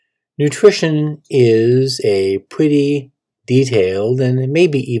Nutrition is a pretty detailed and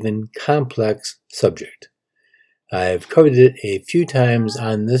maybe even complex subject. I've covered it a few times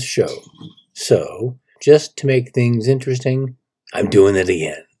on this show, so just to make things interesting, I'm doing it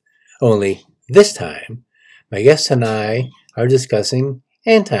again. Only this time, my guest and I are discussing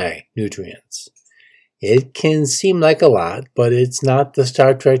anti-nutrients. It can seem like a lot, but it's not the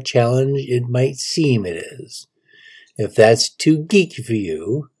Star Trek challenge it might seem it is. If that's too geeky for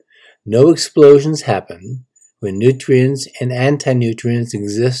you, no explosions happen when nutrients and anti-nutrients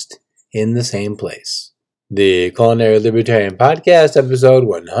exist in the same place. The Culinary Libertarian Podcast, episode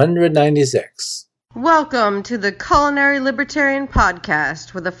 196. Welcome to the Culinary Libertarian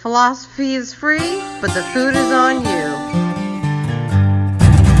Podcast, where the philosophy is free, but the food is on you.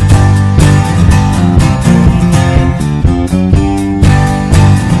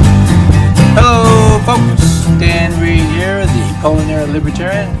 Hello, folks. Dan Reed here, the Culinary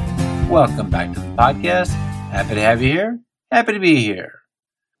Libertarian. Welcome back to the podcast. Happy to have you here. Happy to be here.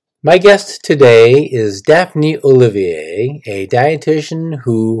 My guest today is Daphne Olivier, a dietitian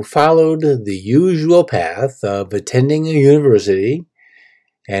who followed the usual path of attending a university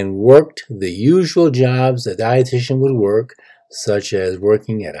and worked the usual jobs a dietitian would work, such as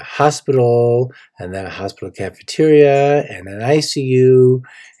working at a hospital, and then a hospital cafeteria, and an ICU,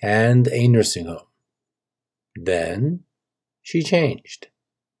 and a nursing home. Then she changed.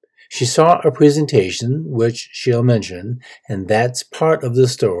 She saw a presentation, which she'll mention, and that's part of the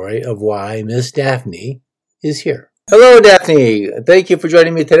story of why Miss Daphne is here. Hello, Daphne. Thank you for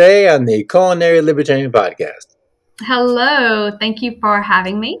joining me today on the Culinary Libertarian Podcast. Hello. Thank you for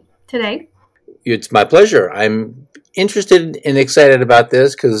having me today. It's my pleasure. I'm interested and excited about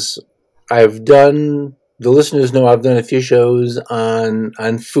this because the listeners know I've done a few shows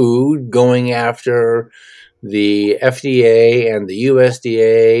on food, going after the FDA and the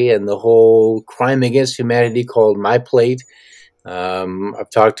USDA and the whole crime against humanity called My Plate.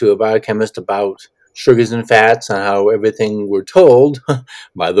 I've talked to a biochemist about sugars and fats and how everything we're told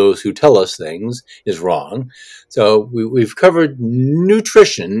by those who tell us things is wrong. So we've covered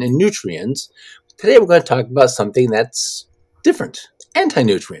nutrition and nutrients. Today we're going to talk about something that's different,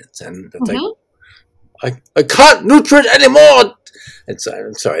 anti-nutrients. And it's I can't nutrient anymore. I'm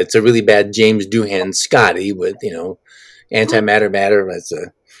sorry, it's a really bad James Doohan Scotty with, antimatter. It's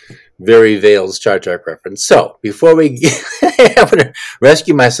a very veiled Star Trek reference. So before I'm going to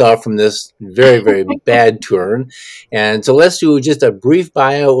rescue myself from this very, very bad turn. And so let's do just a brief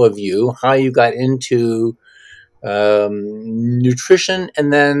bio of you, how you got into nutrition,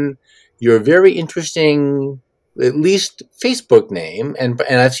 and then your very interesting, at least Facebook name, and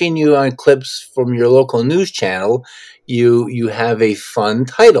I've seen you on clips from your local news channel. You have a fun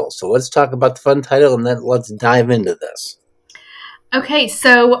title. So let's talk about the fun title, and then let's dive into this. Okay,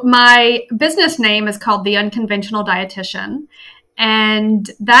 so my business name is called The Unconventional Dietitian,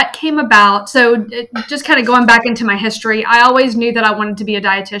 and that came about. So just kind of going back into my history, I always knew that I wanted to be a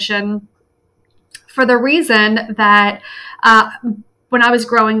dietitian for the reason that when I was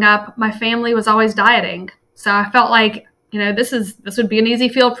growing up, my family was always dieting. So I felt like, this would be an easy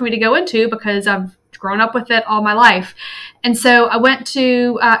field for me to go into because I've grown up with it all my life. And so I went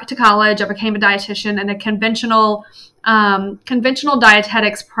to college. I became a dietitian in a conventional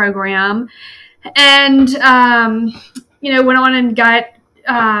dietetics program, and went on and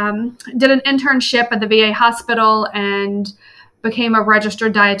did an internship at the VA hospital and became a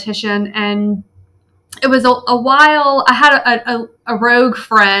registered dietitian. And it was a while. I had a rogue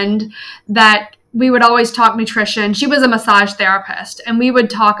friend that we would always talk nutrition. She was a massage therapist, and we would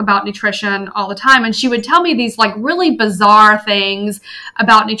talk about nutrition all the time. And she would tell me these really bizarre things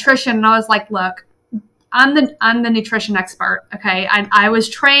about nutrition. And I was like, look, I'm the nutrition expert. Okay. I was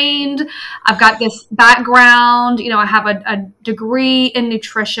trained. I've got this background. I have a degree in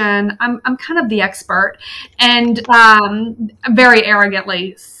nutrition. I'm kind of the expert, and very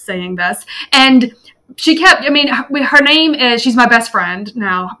arrogantly saying this. And she kept, her name is, she's my best friend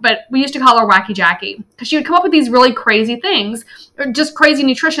now, but we used to call her Wacky Jackie because she would come up with these really crazy things, or just crazy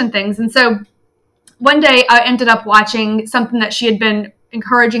nutrition things. And so one day I ended up watching something that she had been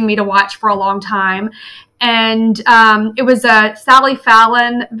encouraging me to watch for a long time. And it was a Sally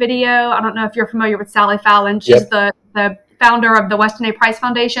Fallon video. I don't know if you're familiar with Sally Fallon. She's the founder of the Weston A. Price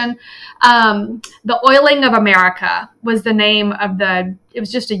Foundation. The Oiling of America was the name of it was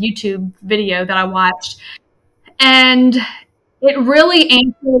just a YouTube video that I watched. And it really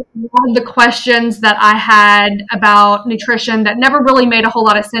answered one of the questions that I had about nutrition that never really made a whole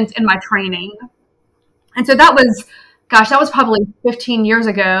lot of sense in my training. And so that was gosh, that was probably 15 years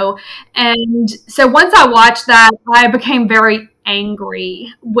ago. And so once I watched that, I became very angry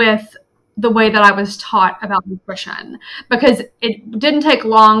with the way that I was taught about nutrition, because it didn't take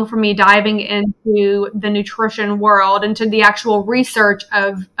long for me diving into the nutrition world, into the actual research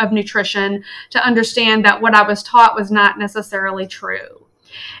of nutrition, to understand that what I was taught was not necessarily true.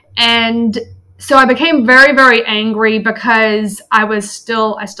 And so I became very, very angry because I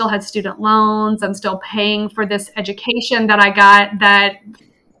still had student loans. I'm still paying for this education that I got that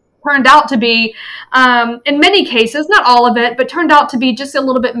turned out to be, in many cases, not all of it, but turned out to be just a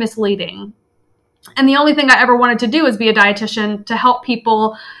little bit misleading. And the only thing I ever wanted to do was be a dietitian to help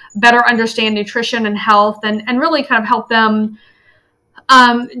people better understand nutrition and health, and really kind of help them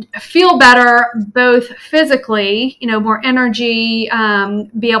feel better, both physically, more energy,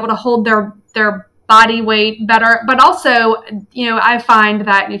 be able to hold their body weight better, but also, I find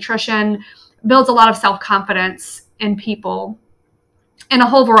that nutrition builds a lot of self-confidence in people in a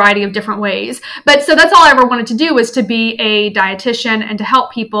whole variety of different ways. But so that's all I ever wanted to do, was to be a dietitian and to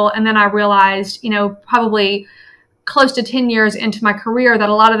help people. And then I realized, probably close to 10 years into my career, that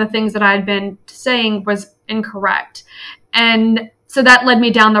a lot of the things that I had been saying was incorrect. And so that led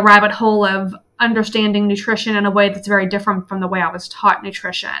me down the rabbit hole of understanding nutrition in a way that's very different from the way I was taught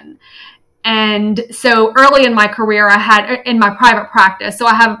nutrition. And so early in my career, I had in my private practice. So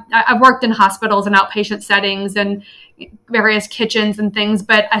I've worked in hospitals and outpatient settings and various kitchens and things,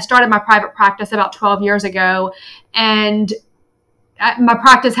 but I started my private practice about 12 years ago, and my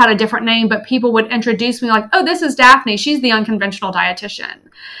practice had a different name, but people would introduce me like, "Oh, this is Daphne. She's the unconventional dietitian."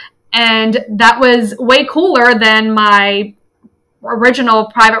 And that was way cooler than my original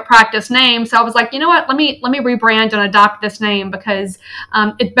private practice name. So I was like, you know what, let me rebrand and adopt this name, because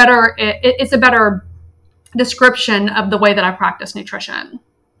it's a better description of the way that I practice nutrition.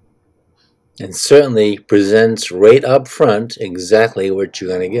 And certainly presents right up front exactly what you're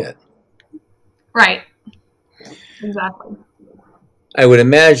going to get. Right. Exactly. I would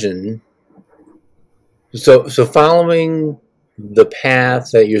imagine, so following the path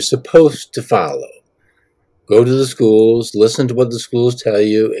that you're supposed to follow, go to the schools, listen to what the schools tell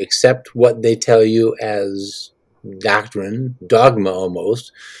you, accept what they tell you as doctrine, dogma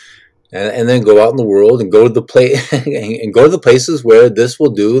almost, and then go out in the world and go to the places where this will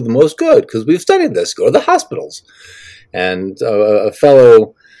do the most good, because we've studied this. Go to the hospitals. And a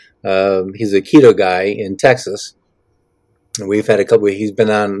fellow, he's a keto guy in Texas, and we've had he's been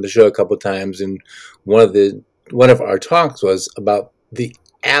on the show a couple of times, and one of our talks was about the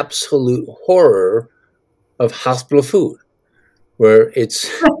absolute horror of hospital food, where it's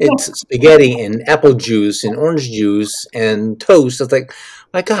spaghetti and apple juice and orange juice and toast. It's like,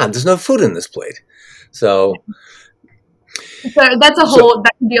 my God, there's no food in this plate. So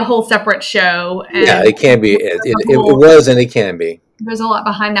that can be a whole separate show. And yeah, it can be. It was, and it can be. There's a lot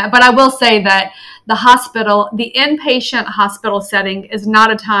behind that. But I will say that the inpatient hospital setting is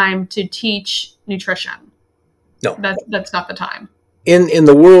not a time to teach nutrition. No. That's not the time. In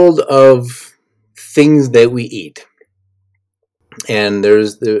the world of things that we eat, and there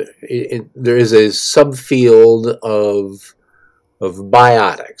is a subfield of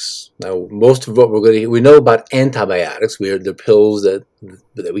biotics. Now, most of what we know about antibiotics, the pills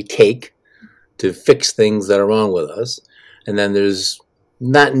that we take to fix things that are wrong with us. And then there's,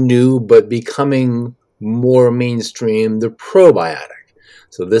 not new, but becoming more mainstream, the probiotic.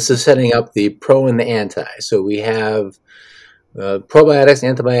 So this is setting up the pro and the anti. So we have probiotics,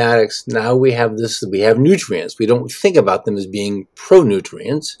 antibiotics. Now we have nutrients. We don't think about them as being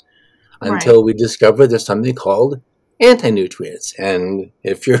pro-nutrients until we discover there's something called anti-nutrients. And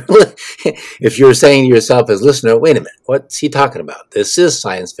if you're saying to yourself as a listener, wait a minute, what's he talking about? This is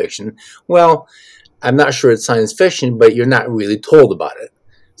science fiction. Well, I'm not sure it's science fiction, but you're not really told about it.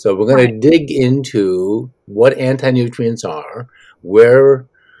 So we're going to dig into what anti-nutrients are,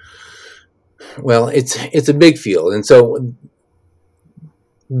 it's a big field. And so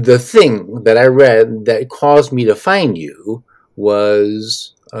the thing that I read that caused me to find you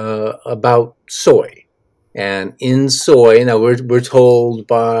was about soy. And in soy, now we're told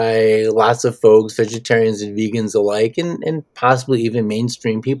by lots of folks, vegetarians and vegans alike, and possibly even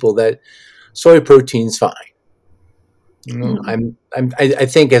mainstream people, that soy protein's fine. I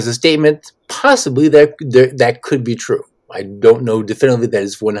think as a statement, possibly that could be true. I don't know definitively that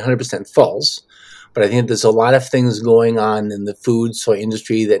it's 100% false, but I think there's a lot of things going on in the food soy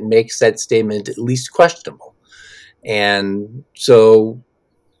industry that makes that statement at least questionable. And so,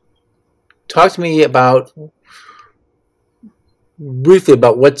 talk to me briefly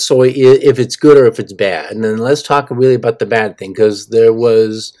about what soy is, if it's good or if it's bad, and then let's talk really about the bad thing, because there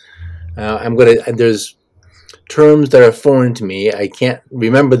was there's terms that are foreign to me. I can't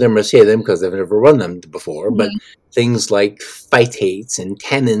remember them or say them because I've never run them before, but things like phytates and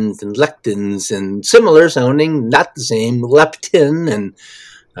tannins and lectins and similar sounding, not the same, leptin, and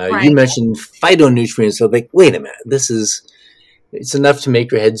you mentioned phytonutrients. So like, wait a minute, it's enough to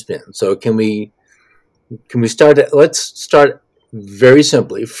make your head spin. So can we start? Let's start very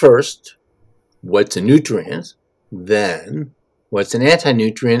simply. First, what's a nutrient? Then, what's an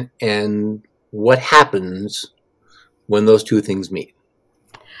anti-nutrient? And what happens when those two things meet?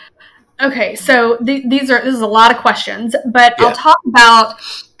 Okay, so this is a lot of questions, but I'll talk about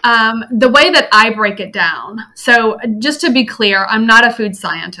the way that I break it down. So just to be clear, I'm not a food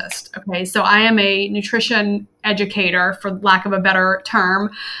scientist. Okay, so I am a nutrition educator, for lack of a better term.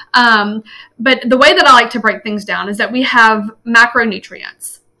 But the way that I like to break things down is that we have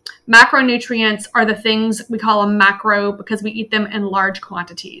macronutrients. Macronutrients are the things we call them macro because we eat them in large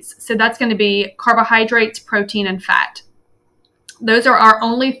quantities. So that's going to be carbohydrates, protein, and fat. Those are our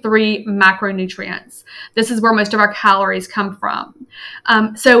only 3 macronutrients. This is where most of our calories come from.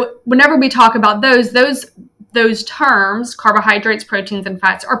 So whenever we talk about those terms, carbohydrates, proteins, and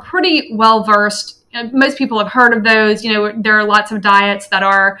fats, are pretty well versed. Most people have heard of those. There are lots of diets that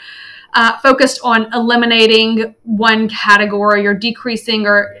are focused on eliminating one category or decreasing,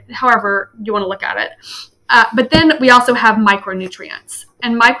 or however you want to look at it. But then we also have micronutrients.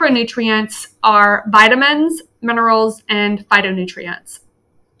 And micronutrients are vitamins, minerals, and phytonutrients.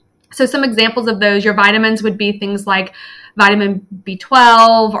 So some examples of those, your vitamins would be things like vitamin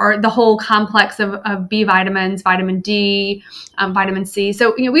B12 or the whole complex of B vitamins, vitamin D, vitamin C.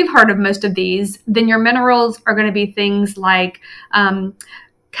 So, we've heard of most of these. Then your minerals are going to be things like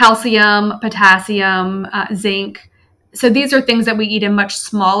calcium, potassium, zinc. So these are things that we eat in much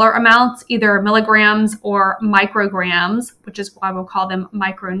smaller amounts, either milligrams or micrograms, which is why we'll call them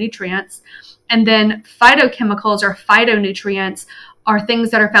micronutrients. And then phytochemicals or phytonutrients are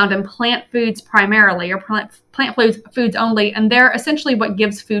things that are found in plant foods primarily, or plant foods only, and they're essentially what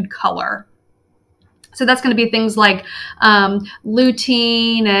gives food color. So that's going to be things like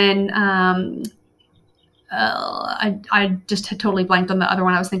lutein and I just had totally blanked on the other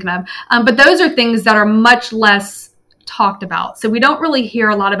one I was thinking of. But those are things that are much less talked about. So we don't really hear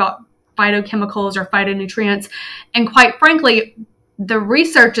a lot about phytochemicals or phytonutrients. And quite frankly, the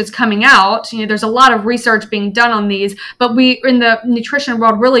research is coming out. There's a lot of research being done on these, but we in the nutrition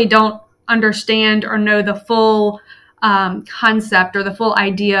world really don't understand or know the full concept or the full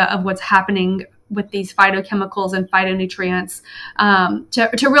idea of what's happening with these phytochemicals and phytonutrients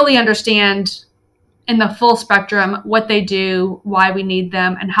to really understand in the full spectrum what they do, why we need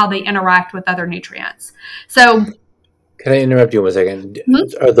them, and how they interact with other nutrients. So, can I interrupt you 1 second?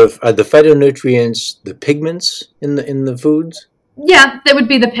 Mm-hmm. Are the phytonutrients the pigments in the foods? Yeah, they would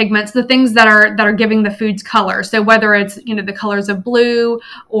be the pigments, the things that are giving the foods color. So whether it's the colors of blue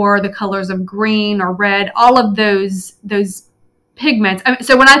or the colors of green or red, all of those pigments.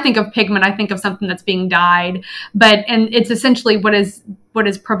 So when I think of pigment, I think of something that's being dyed, and it's essentially what is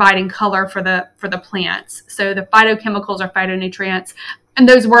providing color for the plants. So the phytochemicals are phytonutrients, and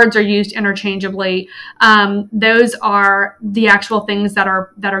those words are used interchangeably. Those are the actual things that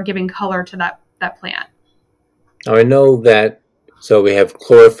are giving color to that plant. Now I know that. So we have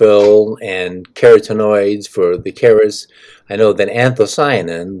chlorophyll and carotenoids for the carrots. I know that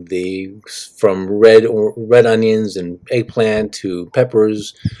anthocyanin, from red onions and eggplant to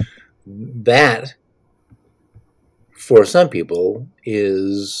peppers, that for some people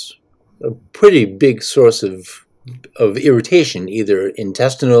is a pretty big source of irritation, either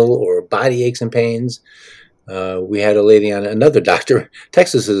intestinal or body aches and pains. We had a lady on, another doctor.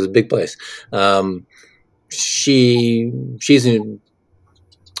 Texas is a big place. She's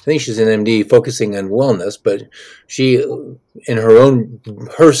I think she's an MD focusing on wellness, but she, in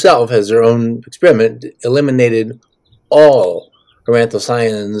herself, has her own experiment, eliminated all her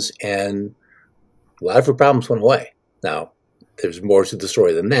anthocyanins, and a lot of her problems went away. Now, there's more to the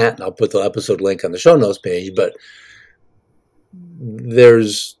story than that, and I'll put the episode link on the show notes page, but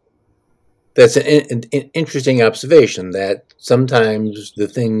that's an interesting observation that sometimes the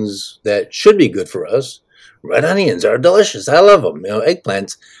things that should be good for us, red onions are delicious. I love them.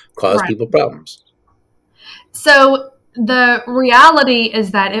 Eggplants cause people problems. So the reality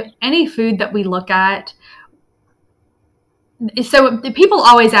is that if any food that we look at, so people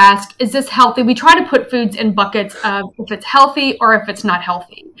always ask, is this healthy? We try to put foods in buckets of if it's healthy or if it's not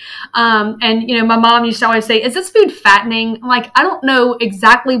healthy. And, my mom used to always say, is this food fattening? I'm like, I don't know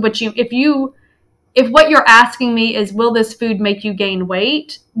exactly if what you're asking me is, will this food make you gain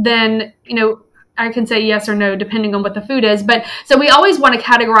weight? Then, I can say yes or no, depending on what the food is. But so we always want to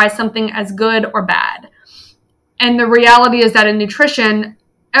categorize something as good or bad. And the reality is that in nutrition,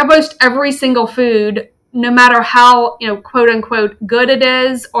 almost every single food, no matter how, quote unquote, good it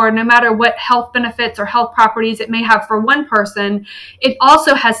is, or no matter what health benefits or health properties it may have for one person, it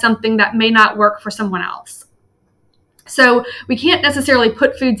also has something that may not work for someone else. So we can't necessarily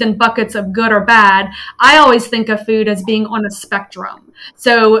put foods in buckets of good or bad. I always think of food as being on a spectrum.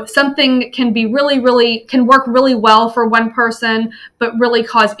 So something can be can work really well for one person, but really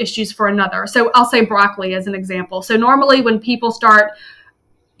cause issues for another. So I'll say broccoli as an example. So normally when people start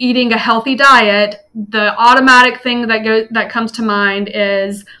eating a healthy diet, the automatic thing that comes to mind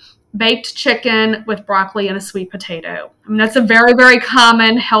is baked chicken with broccoli and a sweet potato. I mean, that's a very, very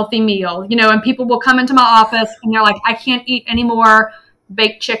common healthy meal, and people will come into my office and they're like, I can't eat any more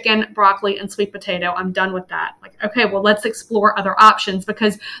baked chicken, broccoli, and sweet potato. I'm done with that. Like, okay, well, let's explore other options,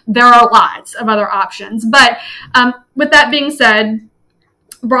 because there are lots of other options. But with that being said,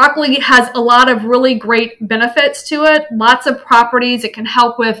 broccoli has a lot of really great benefits to it, lots of properties. It can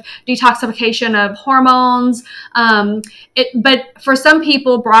help with detoxification of hormones. But for some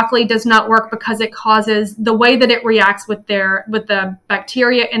people, broccoli does not work because it causes, the way that it reacts with the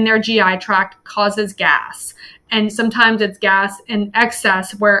bacteria in their GI tract causes gas. And sometimes it's gas in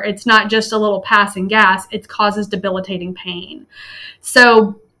excess, where it's not just a little passing gas, it causes debilitating pain.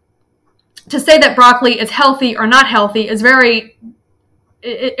 So to say that broccoli is healthy or not healthy is very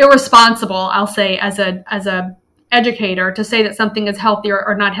irresponsible, I'll say, as a educator, to say that something is healthy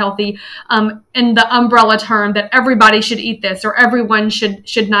or not healthy in the umbrella term that everybody should eat this or everyone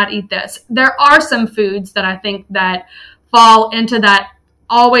should not eat this. There are some foods that I think that fall into that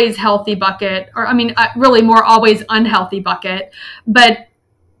always healthy bucket, or really more always unhealthy bucket. But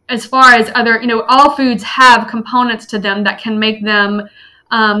as far as other, all foods have components to them that can make them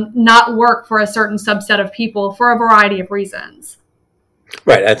not work for a certain subset of people for a variety of reasons.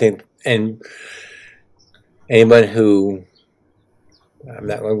 Right, I think, and anyone who, I'm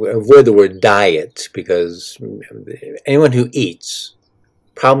not going to avoid the word diet, because anyone who eats,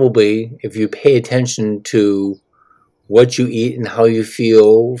 probably, if you pay attention to what you eat and how you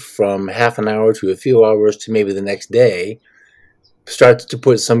feel from half an hour to a few hours to maybe the next day, starts to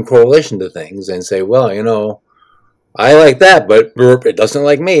put some correlation to things and say, well, I like that, but it doesn't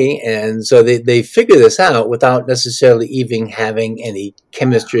like me. And so they figure this out without necessarily even having any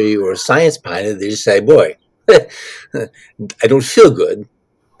chemistry or science behind it. They just say, boy, I don't feel good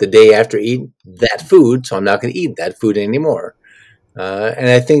the day after eating that food, so I'm not going to eat that food anymore. And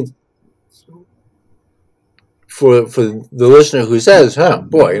I think for the listener who says,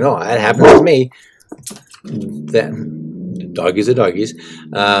 boy, that happens to me, that doggies are doggies,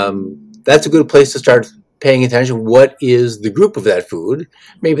 that's a good place to start paying attention. What is the group of that food?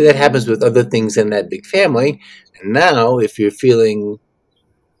 Maybe that happens with other things in that big family. And now, if you're feeling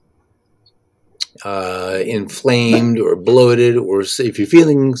inflamed or bloated, or if you're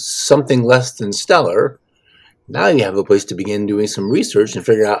feeling something less than stellar, now you have a place to begin doing some research and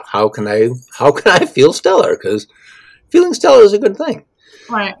figure out how can I feel stellar? Because feeling stellar is a good thing.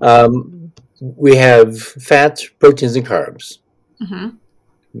 Right. We have fats, proteins, and carbs. Mm-hmm.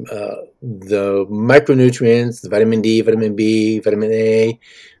 The micronutrients, the vitamin D, vitamin B, vitamin A,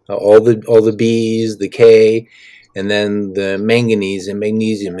 all the Bs, the K, and then the manganese and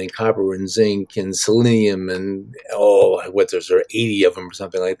magnesium and copper and zinc and selenium and there's 80 of them or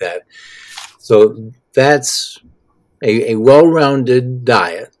something like that. So that's a well-rounded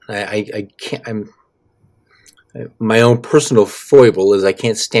diet. I can't. My own personal foible is I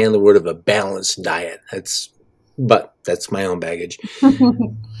can't stand the word of a balanced diet. But that's my own baggage.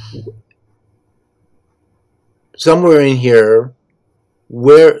 Somewhere in here,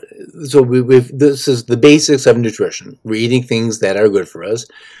 this is the basics of nutrition. We're eating things that are good for us.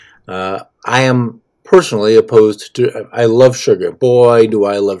 I am personally opposed to. I love sugar. Boy, do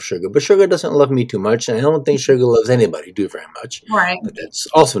I love sugar! But sugar doesn't love me too much, and I don't think sugar loves anybody too very much. Right. But that's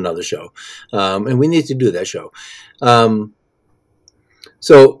also another show, and we need to do that show.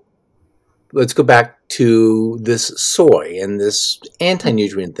 So let's go back to this soy and this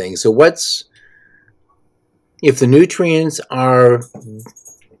anti-nutrient thing. So if the nutrients are,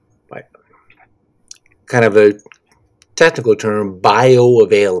 kind of a technical term,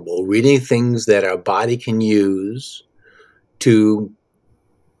 bioavailable, reading things that our body can use to,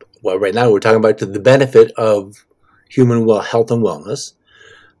 right now we're talking about to the benefit of human health and wellness,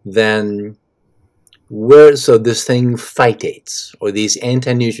 then so this thing phytates, or these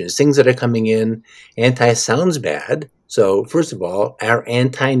anti-nutrients, things that are coming in. Anti sounds bad. So first of all, are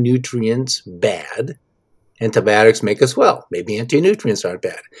anti-nutrients bad? Antibiotics make us well. Maybe anti-nutrients aren't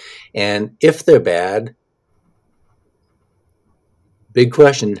bad. And if they're bad, big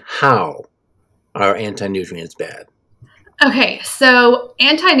question, how? are anti-nutrients bad? Okay, so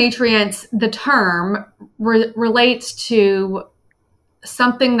anti-nutrients, the term relates to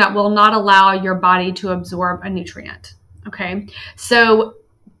something that will not allow your body to absorb a nutrient. Okay, so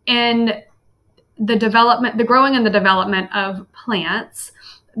in the growing and the development of plants,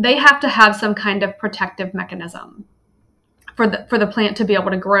 they have to have some kind of protective mechanism for the plant to be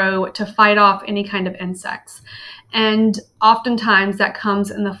able to grow, to fight off any kind of insects. And oftentimes that comes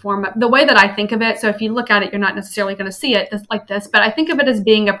in the form of, the way that I think of it, so if you look at it, you're not necessarily going to see it like this, but I think of it as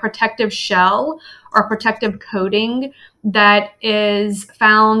being a protective shell or protective coating that is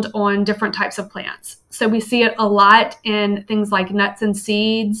found on different types of plants. So we see it a lot in things like nuts and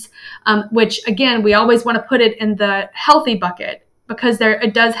seeds, which again, we always want to put it in the healthy bucket, because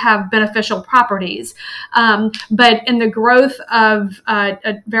it does have beneficial properties. But in the growth of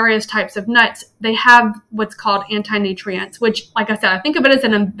various types of nuts, they have what's called anti-nutrients, which, like I said, I think of it as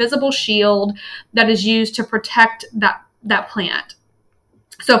an invisible shield that is used to protect that plant.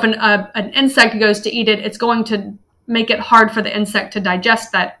 So if an insect goes to eat it, it's going to make it hard for the insect to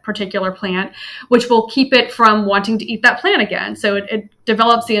digest that particular plant, which will keep it from wanting to eat that plant again. So it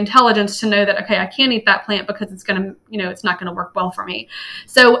develops the intelligence to know that, okay, I can't eat that plant because it's going to, it's not going to work well for me.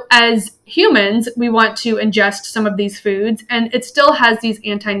 So as humans, we want to ingest some of these foods, and it still has these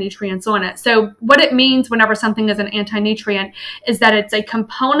anti-nutrients on it. So what it means whenever something is an anti-nutrient is that it's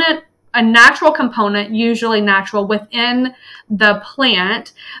a natural component, usually natural within the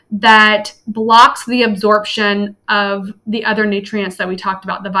plant, that blocks the absorption of the other nutrients that we talked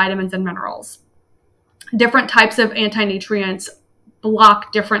about, the vitamins and minerals. Different types of anti-nutrients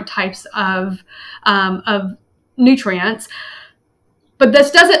block different types of nutrients. But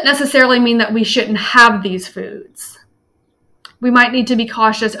this doesn't necessarily mean that we shouldn't have these foods. We might need to be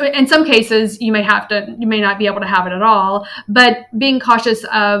cautious. In some cases, you may not be able to have it at all, but being cautious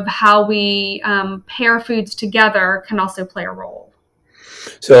of how we pair foods together can also play a role.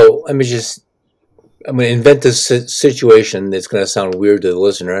 So I'm going to invent this situation that's going to sound weird to the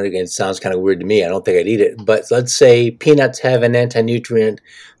listener. And again, it sounds kind of weird to me. I don't think I'd eat it. But let's say peanuts have an anti-nutrient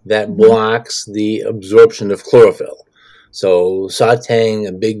that blocks the absorption of chlorophyll. So sauteing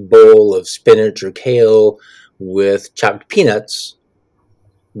a big bowl of spinach or kale with chopped peanuts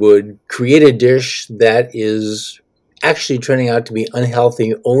would create a dish that is actually turning out to be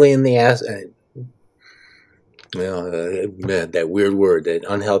unhealthy only in the acid. That weird word, that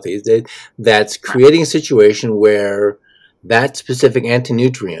unhealthy. That's creating a situation where that specific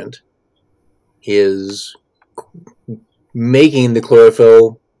anti-nutrient is making the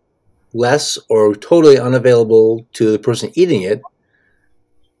chlorophyll less or totally unavailable to the person eating it.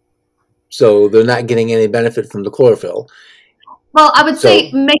 So they're not getting any benefit from the chlorophyll. Well, I would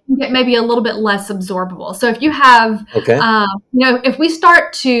say making it maybe a little bit less absorbable. So if you have, if we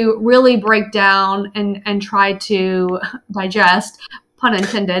start to really break down and try to digest, pun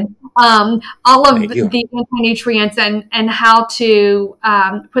intended, all of the anti-nutrients and how to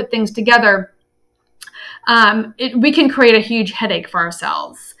put things together, we can create a huge headache for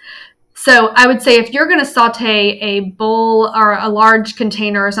ourselves. So I would say if you're going to saute a bowl or a large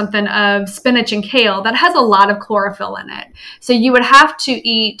container or something of spinach and kale, that has a lot of chlorophyll in it. So you would have to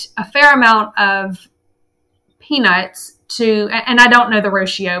eat a fair amount of peanuts and I don't know the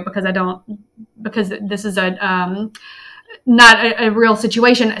ratio because this is not a real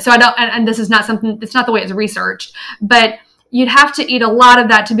situation. So and this is not something, it's not the way it's researched, but you'd have to eat a lot of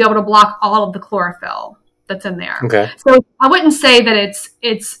that to be able to block all of the chlorophyll that's in there. Okay. So I wouldn't say that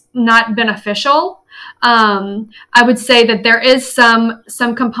it's not beneficial. I would say that there is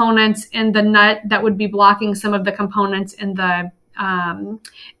some components in the nut that would be blocking some of the components in the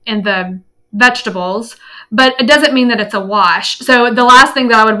vegetables, but it doesn't mean that it's a wash. So the last thing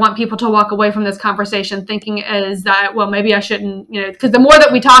that I would want people to walk away from this conversation thinking is that, well, maybe I shouldn't, because the more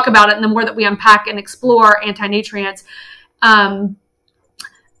that we talk about it and the more that we unpack and explore anti-nutrients,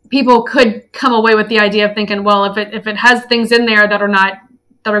 people could come away with the idea of thinking, well, if it has things in there that are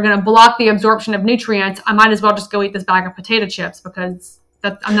going to block the absorption of nutrients, I might as well just go eat this bag of potato chips because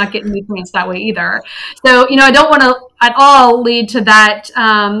I'm not getting nutrients that way either. So, I don't want to at all lead to that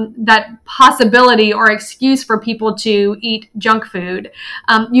possibility or excuse for people to eat junk food.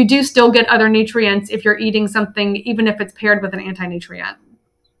 You do still get other nutrients if you're eating something, even if it's paired with an anti-nutrient.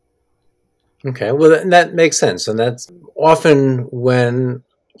 Okay, well, that makes sense. And that's often when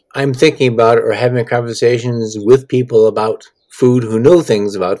I'm thinking about or having conversations with people about food who know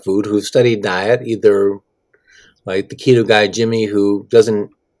things about food, who've studied diet, either like the keto guy, Jimmy, who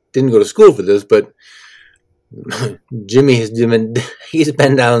didn't go to school for this, but Jimmy he's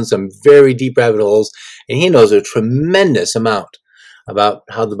been down some very deep rabbit holes, and he knows a tremendous amount about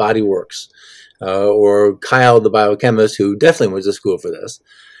how the body works. or Kyle, the biochemist, who definitely went to school for this.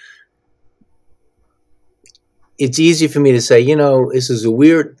 It's easy for me to say, this is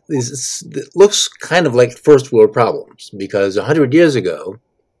it looks kind of like first world problems, because 100 years ago,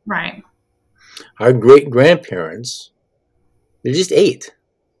 Right. our great-grandparents, they just ate.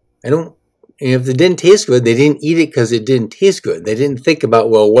 If it didn't taste good, they didn't eat it because it didn't taste good. They didn't think about,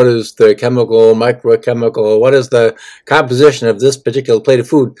 well, what is the chemical, microchemical, what is the composition of this particular plate of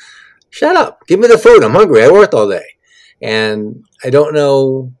food? Shut up. Give me the food. I'm hungry. I worked all day. And I don't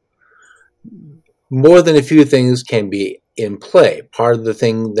know, more than a few things can be in play. Part of the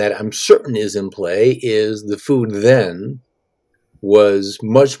thing that I'm certain is in play is the food then was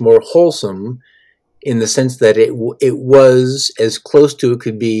much more wholesome, in the sense that it was as close to it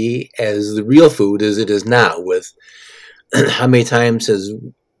could be as the real food as it is now, with how many times has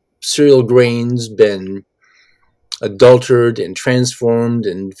cereal grains been adulterated and transformed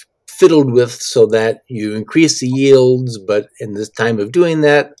and fiddled with so that you increase the yields, but in this time of doing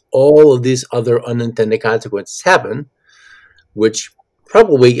that, all of these other unintended consequences happen, which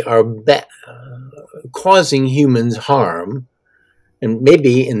probably are causing humans harm, and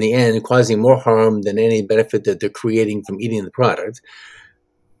maybe in the end causing more harm than any benefit that they're creating from eating the product.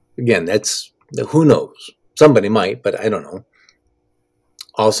 Again, who knows? Somebody might, but I don't know.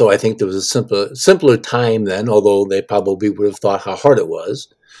 Also, I think there was a simpler time then, although they probably would have thought how hard it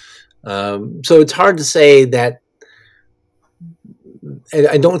was. So it's hard to say that.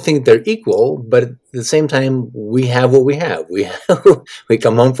 I don't think they're equal, but at the same time, we have what we have. We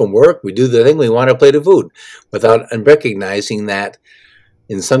come home from work, we do the thing, we want a plate of food, without recognizing that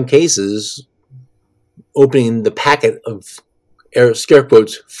in some cases, opening the packet of, scare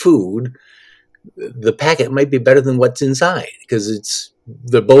quotes, food, the packet might be better than what's inside, because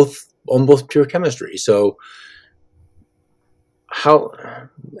they're both almost pure chemistry. So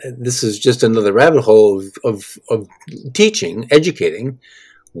this is just another rabbit hole of teaching, educating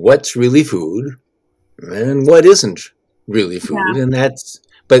what's really food and what isn't really food. Yeah. And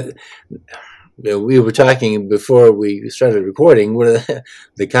but we were talking before we started recording, one of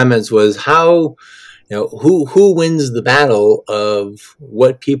the comments was how, who wins the battle of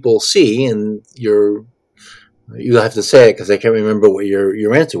what people see, and you'll have to say it because I can't remember what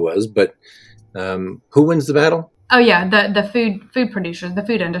your answer was, but who wins the battle? Oh yeah, the food producers, the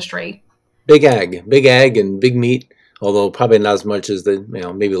food industry. Big ag and big meat, although probably not as much as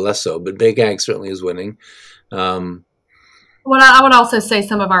maybe less so, but big ag certainly is winning. Well, I would also say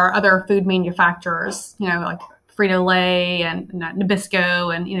some of our other food manufacturers, like Frito-Lay and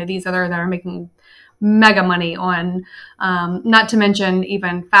Nabisco, and these other that are making mega money on, not to mention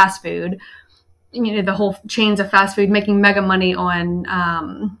even fast food. The whole chains of fast food making mega money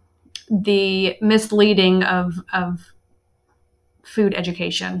on the misleading of food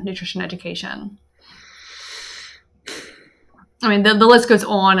education, nutrition education. I mean, the list goes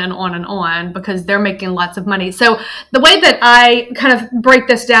on and on and on because they're making lots of money. So the way that I kind of break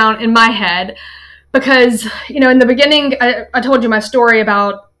this down in my head, because, in the beginning, I told you my story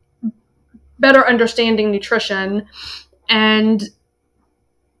about better understanding nutrition, and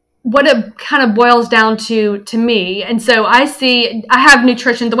what it kind of boils down to me. And so I have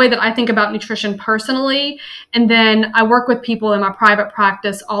nutrition, the way that I think about nutrition personally. And then I work with people in my private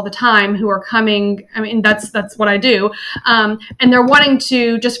practice all the time who are coming. I mean, that's what I do. And they're wanting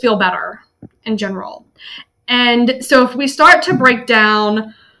to just feel better in general. And so if we start to break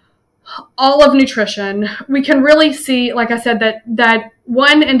down all of nutrition, we can really see, like I said, that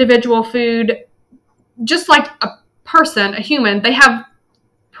one individual food, just like a person, a human, they have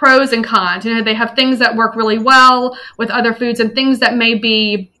pros and cons. They have things that work really well with other foods and things that may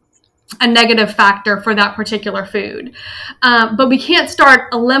be a negative factor for that particular food. But we can't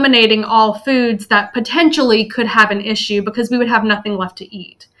start eliminating all foods that potentially could have an issue, because we would have nothing left to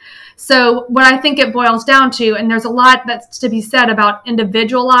eat. So what I think it boils down to, and there's a lot that's to be said about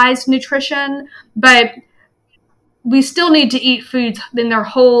individualized nutrition, but we still need to eat foods in their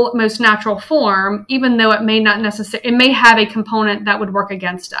whole, most natural form, even though it may not necessarily, it may have a component that would work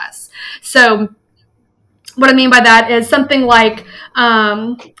against us. So what I mean by that is something like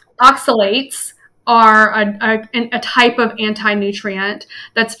oxalates are a type of anti-nutrient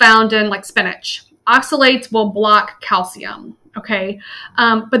that's found in like spinach. Oxalates will block calcium. Okay.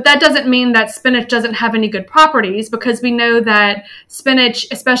 But that doesn't mean that spinach doesn't have any good properties, because we know that spinach,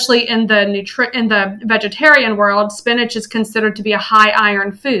 especially in the vegetarian world, spinach is considered to be a high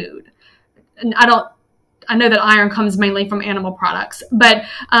iron food. And I know that iron comes mainly from animal products, but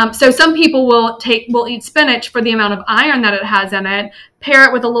so some people will eat spinach for the amount of iron that it has in it, pair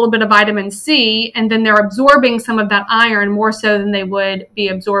it with a little bit of vitamin C, and then they're absorbing some of that iron more so than they would be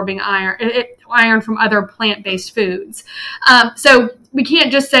absorbing iron. iron from other plant-based foods. So we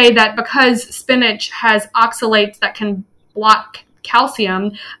can't just say that because spinach has oxalates that can block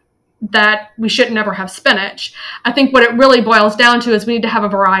calcium that we should never have spinach. I think what it really boils down to is we need to have a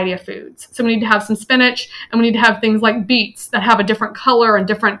variety of foods. So we need to have some spinach, and we need to have things like beets that have a different color and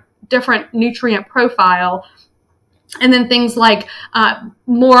different nutrient profile. And then things like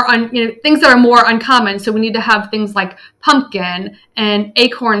things that are more uncommon. So we need to have things like pumpkin and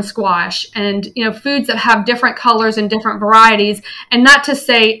acorn squash, and foods that have different colors and different varieties. And not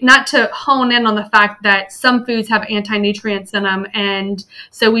to hone in on the fact that some foods have anti-nutrients in them, and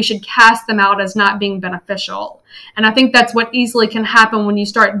so we should cast them out as not being beneficial. And I think that's what easily can happen when you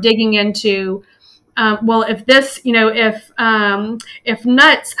start digging into, if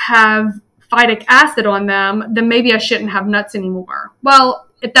nuts have phytic acid on them, then maybe I shouldn't have nuts anymore. Well,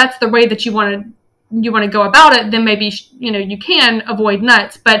 if that's the way that you want to go about it, then maybe you can avoid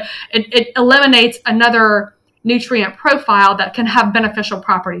nuts, but it eliminates another nutrient profile that can have beneficial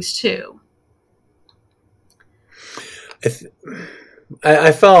properties too.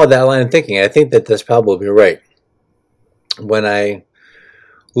 I follow that line of thinking. I think that that's probably right. When I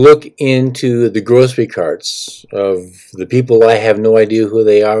look into the grocery carts of the people I have no idea who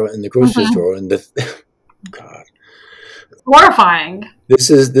they are in the grocery store, and God, horrifying. This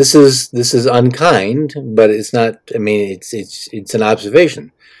is unkind, but it's not. I mean, it's an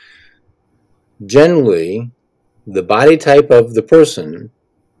observation. Generally, the body type of the person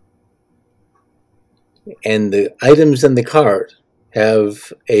and the items in the cart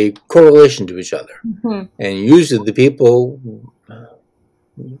have a correlation to each other, and usually the people.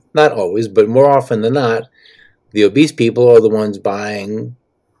 Not always, but more often than not, the obese people are the ones buying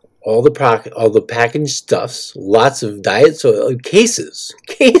all the packaged stuffs, lots of diet soda, cases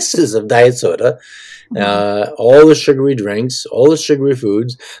of diet soda, all the sugary drinks, all the sugary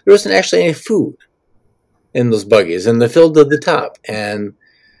foods. There isn't actually any food in those buggies, and they're filled to the top. And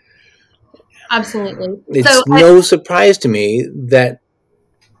absolutely, it's no surprise to me that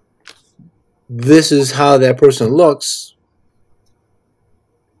this is how that person looks.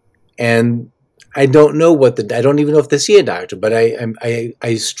 And I don't know I don't even know if they see a doctor, but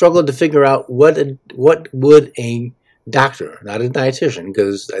I struggle to figure out what would a doctor, not a dietitian,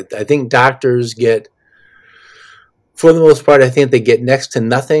 because I think doctors get, for the most part, I think they get next to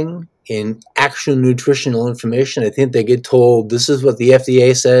nothing in actual nutritional information. I think they get told this is what the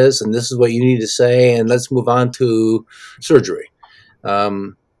FDA says and this is what you need to say, and let's move on to surgery.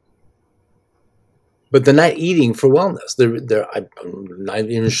 But they're not eating for wellness. I'm not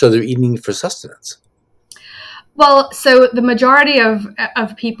even sure they're eating for sustenance. Well, so the majority of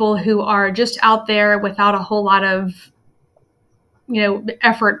people who are just out there without a whole lot of,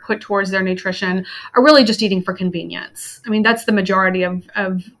 effort put towards their nutrition are really just eating for convenience. I mean, that's the majority of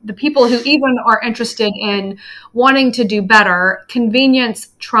the people who even are interested in wanting to do better.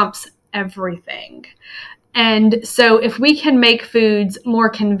 Convenience trumps everything. And so if we can make foods more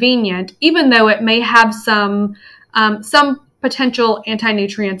convenient, even though it may have some potential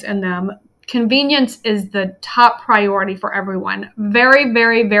anti-nutrients in them, convenience is the top priority for everyone. Very,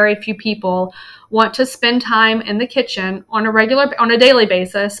 very, very few people want to spend time in the kitchen on a daily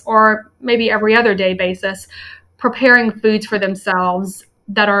basis, or maybe every other day basis, preparing foods for themselves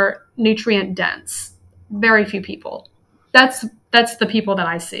that are nutrient dense. Very few people. That's the people that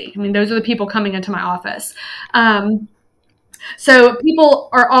I see. I mean, those are the people coming into my office. So people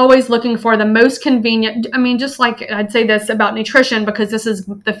are always looking for the most convenient. I mean, just like I'd say this about nutrition because this is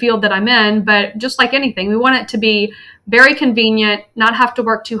the field that I'm in, but just like anything, we want it to be very convenient, not have to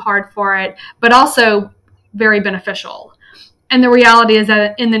work too hard for it, but also very beneficial. And the reality is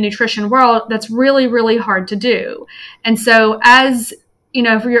that in the nutrition world, that's really, really hard to do. And so as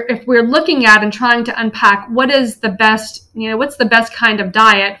if we're looking at and trying to unpack what is the best, what's the best kind of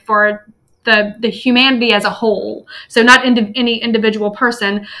diet for the humanity as a whole, so not any individual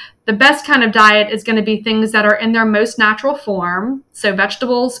person, the best kind of diet is going to be things that are in their most natural form. So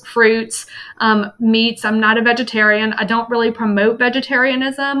vegetables, fruits, meats. I'm not a vegetarian. I don't really promote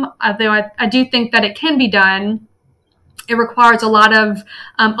vegetarianism, although I do think that it can be done. It requires a lot of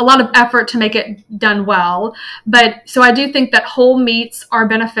effort to make it done well. But so I do think that whole meats are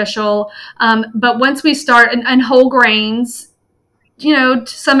beneficial. But once we start, and whole grains, to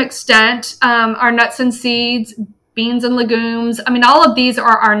some extent, our nuts and seeds, beans and legumes. I mean, all of these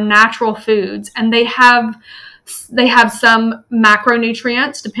are our natural foods, and they have some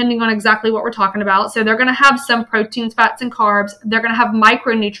macronutrients depending on exactly what we're talking about. So they're going to have some proteins, fats, and carbs. They're going to have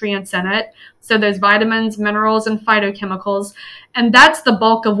micronutrients in it. So those vitamins, minerals, and phytochemicals. And that's the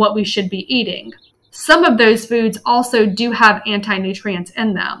bulk of what we should be eating. some of those foods also do have anti-nutrients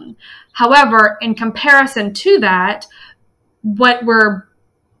in them. However, in comparison to that,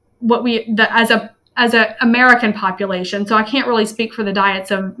 as a American population, so I can't really speak for the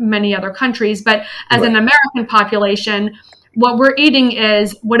diets of many other countries, but as an American population, what we're eating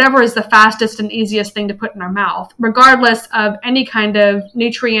is whatever is the fastest and easiest thing to put in our mouth, regardless of any kind of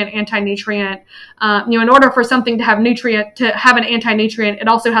nutrient, anti-nutrient. In order for something to have an anti-nutrient, it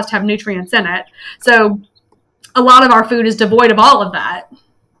also has to have nutrients in it. So a lot of our food is devoid of all of that.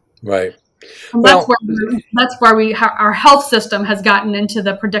 Right. And that's where our health system has gotten into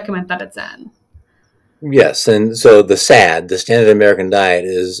the predicament that it's in. Yes, and so the standard American diet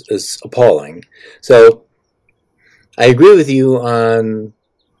is appalling. So I agree with you on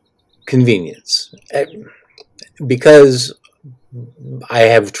convenience. Because I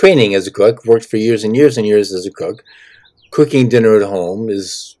have training as a cook, worked for years and years and years as a cook, cooking dinner at home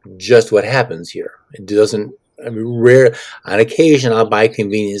is just what happens here. It doesn't, rare, on occasion I'll buy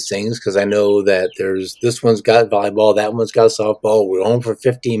convenience things because I know that this one's got volleyball, that one's got softball, we're home for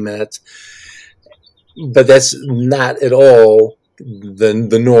 15 minutes. But that's not at all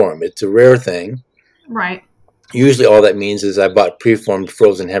the norm. It's a rare thing. Right. Usually all that means is I bought preformed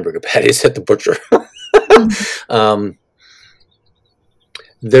frozen hamburger patties at the butcher.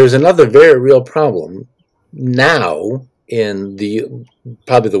 There's another very real problem now in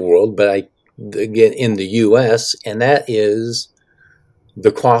probably the world, but again in the U.S., and that is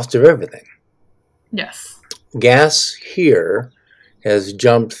the cost of everything. Yes. Gas here has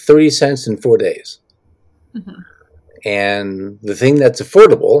jumped 30 cents in 4 days. Mm-hmm. And the thing that's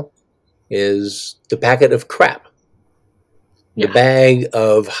affordable is the packet of crap. The bag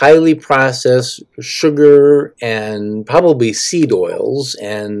of highly processed sugar and probably seed oils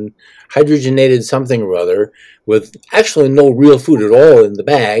and hydrogenated something or other with actually no real food at all in the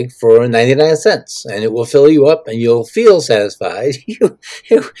bag for 99 cents. And it will fill you up and you'll feel satisfied.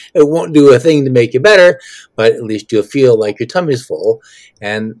 It won't do a thing to make you better, but at least you'll feel like your tummy's full.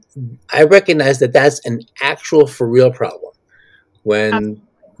 And I recognize that that's an actual for real problem. When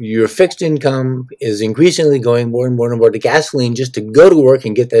your fixed income is increasingly going more and more and more to gasoline just to go to work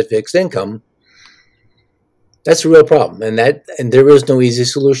and get that fixed income, that's a real problem. And there is no easy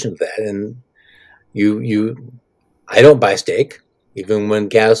solution to that. And I don't buy steak. Even when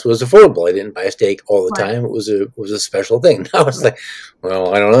gas was affordable, I didn't buy steak all the time. It was a special thing. Now it's like,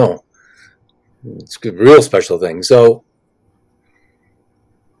 well, I don't know. It's a real special thing. So,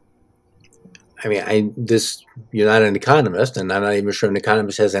 I mean, you're not an economist, and I'm not even sure an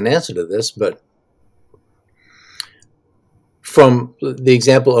economist has an answer to this, but from the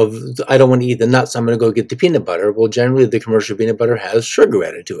example of, I don't want to eat the nuts, I'm going to go get the peanut butter. Well, generally the commercial peanut butter has sugar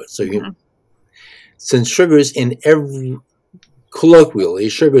added to it. So since sugar is colloquially,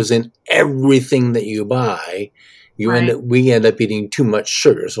 sugar is in everything that you buy, we end up eating too much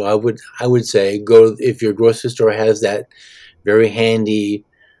sugar. So I would say if your grocery store has that very handy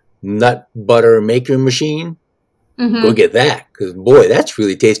nut butter maker machine, go get that, because boy, that's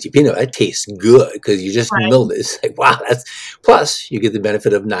really tasty peanut. That tastes good because you just milled it. It's like, wow, plus you get the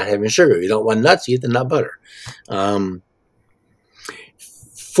benefit of not having sugar. You don't want nuts, you eat the nut butter.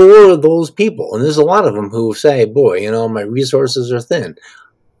 For those people, and there's a lot of them who say, boy, my resources are thin.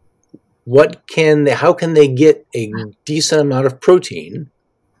 How can they get a decent amount of protein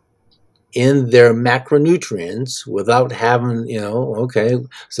in their macronutrients without having, okay,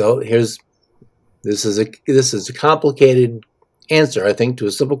 so this is a complicated answer, I think, to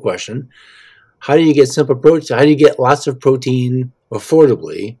a simple question. How do you get simple protein? How do you get lots of protein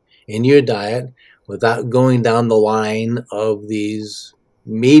affordably in your diet without going down the line of these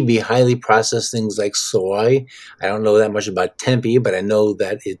maybe highly processed things like soy? I don't know that much about tempeh, but I know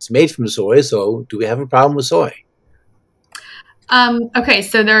that it's made from soy. So do we have a problem with soy? Okay,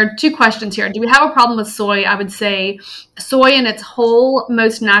 so there are two questions here. Do we have a problem with soy? I would say soy in its whole,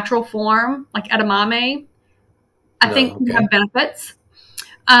 most natural form, like edamame, I think we have benefits.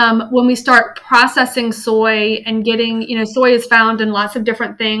 When we start processing soy and getting, soy is found in lots of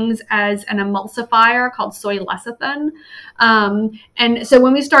different things as an emulsifier called soy lecithin. And so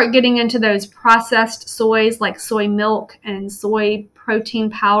when we start getting into those processed soys like soy milk and soy protein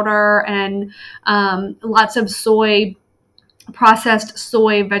powder and lots of processed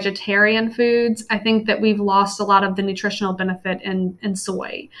soy vegetarian foods, I think that we've lost a lot of the nutritional benefit in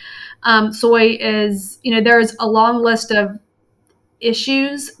soy. Soy is, there's a long list of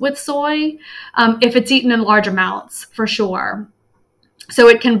issues with soy if it's eaten in large amounts, for sure. So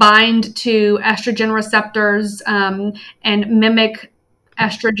it can bind to estrogen receptors and mimic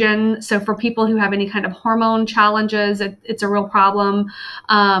estrogen. So for people who have any kind of hormone challenges, it's a real problem.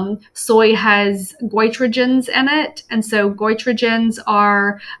 Soy has goitrogens in it. And so goitrogens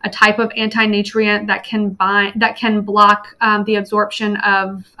are a type of anti-nutrient that can block the absorption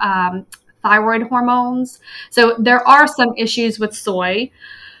of thyroid hormones. So there are some issues with soy.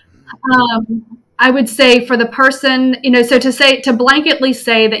 I would say for the person, so to blanketly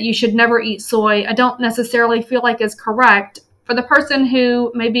say that you should never eat soy, I don't necessarily feel like is correct. For the person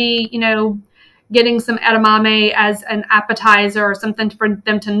who maybe, getting some edamame as an appetizer or something for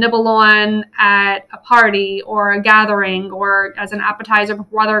them to nibble on at a party or a gathering, or as an appetizer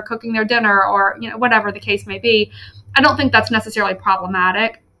while they're cooking their dinner, or, whatever the case may be, I don't think that's necessarily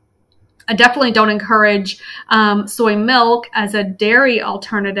problematic. I definitely don't encourage soy milk as a dairy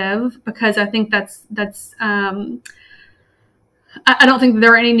alternative, because I think I don't think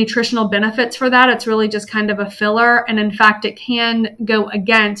there are any nutritional benefits for that. It's really just kind of a filler. And in fact, it can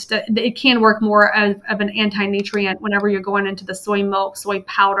work more of an anti-nutrient whenever you're going into the soy milk, soy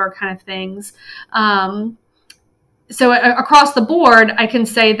powder kind of things. So across the board, I can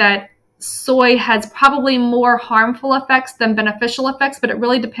say that soy has probably more harmful effects than beneficial effects, but it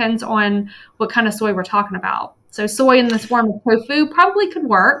really depends on what kind of soy we're talking about. So soy in this form of tofu probably could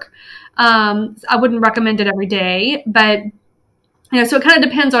work. I wouldn't recommend it every day, but so it kind of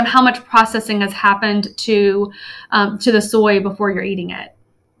depends on how much processing has happened to the soy before you're eating it.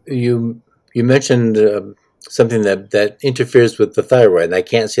 You mentioned something that interferes with the thyroid, and I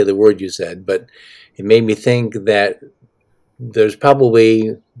can't say the word you said, but it made me think that there's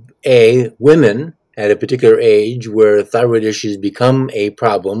probably women at a particular age where thyroid issues become a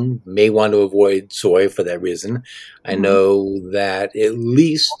problem, may want to avoid soy for that reason. Mm-hmm. I know that at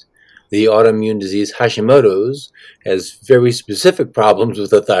least the autoimmune disease Hashimoto's has very specific problems with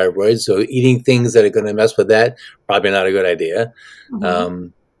the thyroid, so eating things that are going to mess with that, probably not a good idea. Mm-hmm.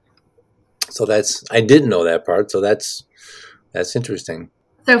 So I didn't know that part, so that's interesting.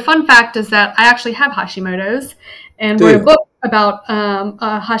 So fun fact is that I actually have Hashimoto's and wrote a book about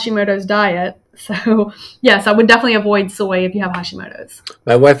Hashimoto's diet. So yes, I would definitely avoid soy if you have Hashimoto's.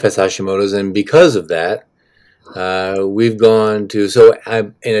 My wife has Hashimoto's, and because of that, we've gone to,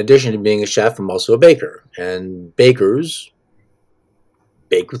 in addition to being a chef, I'm also a baker, and bakers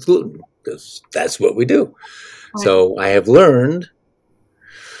bake with gluten because that's what we do. Right. So I have learned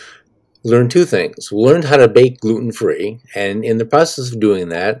two things. Learned how to bake gluten-free, and in the process of doing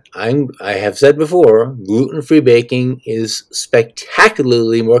that, I have said before, gluten-free baking is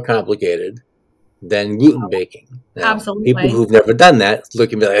spectacularly more complicated than gluten baking. Now, absolutely. People who've never done that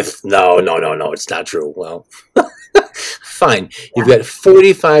look at me like, no, it's not true. Well, fine. Yeah. You've got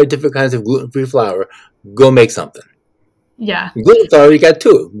 45 different kinds of gluten-free flour. Go make something. Yeah. Gluten flour, you got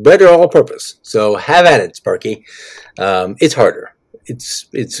two. Bread or all-purpose. So have at it, Sparky. It's harder. It's.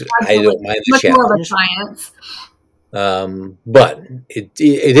 I don't mind the challenge. More of a science. But it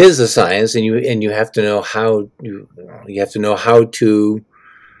is a science, and you have to know how to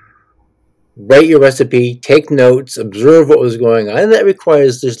write your recipe, take notes, observe what was going on, and that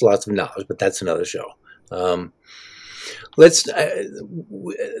requires just lots of knowledge. But that's another show. There's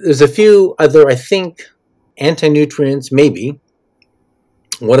a few other, I think, anti-nutrients. Maybe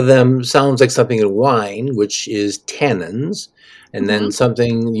one of them sounds like something in wine, which is tannins. And then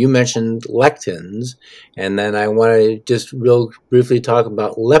something you mentioned, lectins, and then I want to just real briefly talk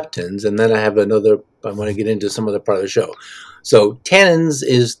about leptins, and then I want to get into some other part of the show. So tannins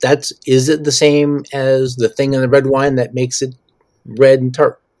is it the same as the thing in the red wine that makes it red and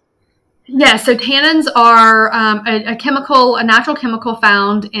tart? Yeah, so tannins are a natural chemical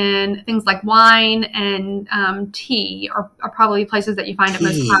found in things like wine and tea, are probably places that you find it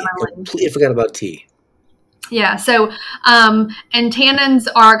most commonly. I completely forgot about tea. Yeah. So, and tannins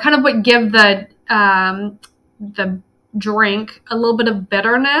are kind of what give the drink a little bit of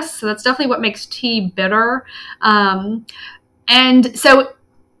bitterness. So that's definitely what makes tea bitter. And so,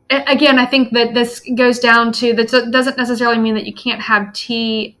 again, I think that this goes down to that doesn't necessarily mean that you can't have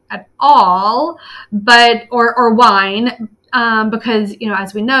tea at all, but or wine. Because,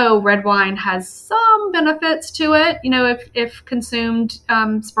 as we know, red wine has some benefits to it, if consumed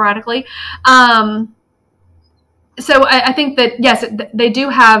sporadically. So I think that, yes, they do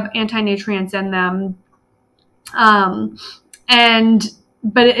have anti-nutrients in them. But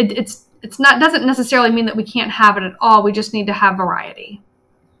it's not, doesn't necessarily mean that we can't have it at all. We just need to have variety.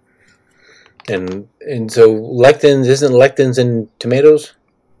 And so isn't lectins in tomatoes?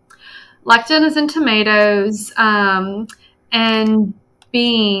 Lectin is in tomatoes, and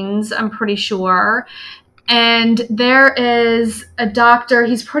beans, I'm pretty sure. And there is a doctor,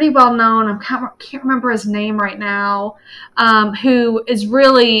 he's pretty well known, I can't remember his name right now, who is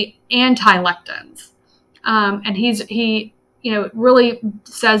really anti-lectins. And he really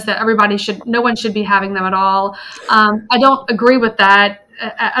says that no one should be having them at all. I don't agree with that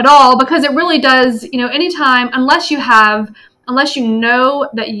at all, because it really does, anytime, unless you know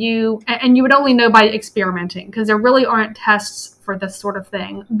that and you would only know by experimenting, because there really aren't tests for this sort of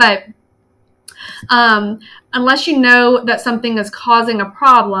thing. But unless you know that something is causing a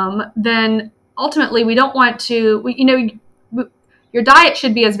problem, then ultimately we don't want to, your diet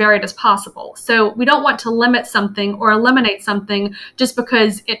should be as varied as possible. So we don't want to limit something or eliminate something just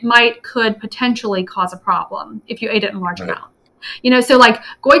because could potentially cause a problem if you ate it in large amounts. So like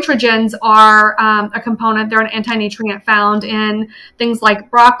goitrogens are a component. They're an anti-nutrient found in things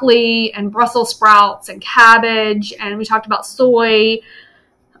like broccoli and Brussels sprouts and cabbage. And we talked about soy,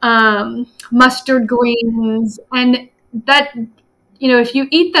 mustard greens, and that, if you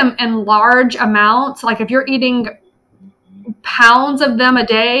eat them in large amounts, like if you're eating pounds of them a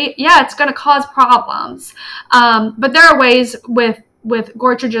day, yeah, it's going to cause problems. But there are ways with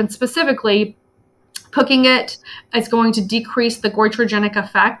goitrogen specifically. Cooking it is going to decrease the goitrogenic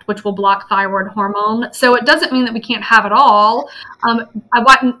effect, which will block thyroid hormone. So it doesn't mean that we can't have it all. I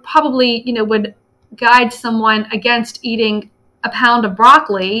probably, would guide someone against eating a pound of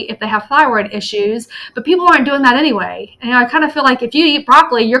broccoli if they have thyroid issues, but people aren't doing that anyway. And I kind of feel like if you eat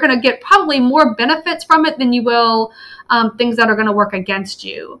broccoli, you're going to get probably more benefits from it than you will things that are going to work against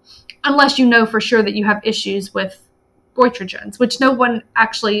you, unless you know for sure that you have issues with goitrogens, which no one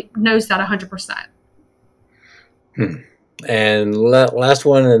actually knows that 100%. And last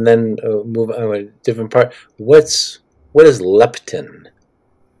one, and then move on to a different part. What is leptin?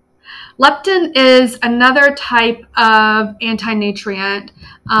 Leptin is another type of anti-nutrient.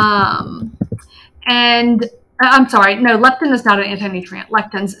 And I'm sorry, no, leptin is not an anti-nutrient.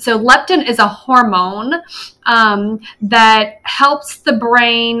 So leptin is a hormone that helps the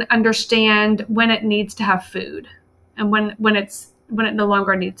brain understand when it needs to have food and when it no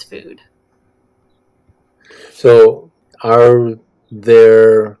longer needs food. So I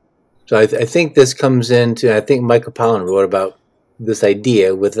think this comes into, I think Michael Pollan wrote about this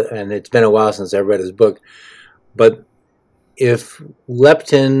idea and it's been a while since I read his book, but if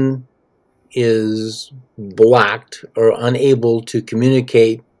leptin is blocked or unable to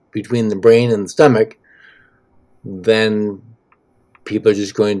communicate between the brain and the stomach, then people are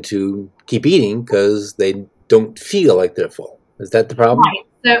just going to keep eating because they don't feel like they're full. Is that the problem? Right.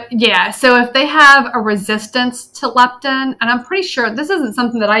 So if they have a resistance to leptin, and I'm pretty sure this isn't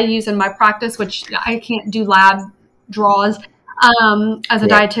something that I use in my practice, which I can't do lab draws as a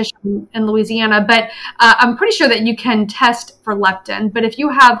dietitian in Louisiana, but I'm pretty sure that you can test for leptin. But if you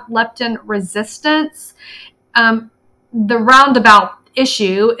have leptin resistance, the roundabout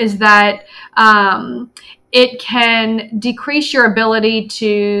issue is that it can decrease your ability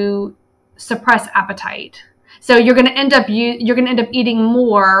to suppress appetite. So you're going to end up eating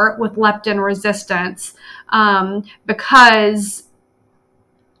more with leptin resistance because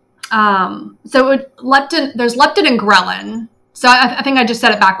there's leptin and ghrelin. So I think I just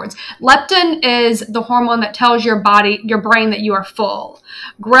said it backwards. Leptin is the hormone that tells your brain that you are full.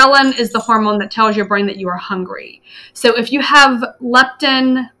 Ghrelin is the hormone that tells your brain that you are hungry. So if you have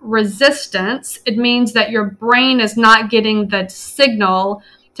leptin resistance, it means that your brain is not getting the signal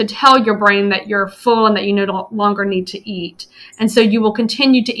to tell your brain that you're full and that you no longer need to eat. And so you will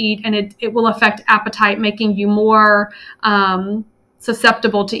continue to eat, and it will affect appetite, making you more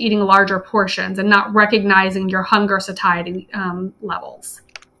susceptible to eating larger portions and not recognizing your hunger satiety levels.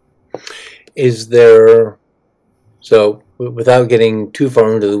 So without getting too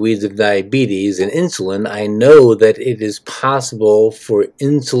far into the weeds of diabetes and insulin, I know that it is possible for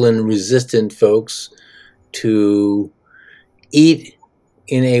insulin-resistant folks to eat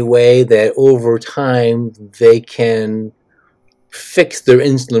in a way that over time they can fix their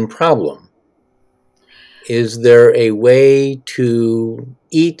insulin problem. Is there a way to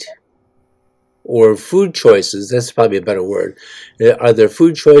eat, or food choices, that's probably a better word, are there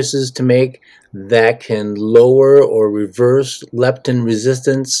food choices to make that can lower or reverse leptin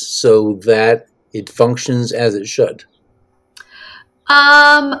resistance so that it functions as it should?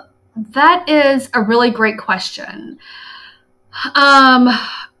 That is a really great question.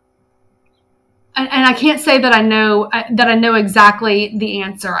 And I can't say that I know exactly the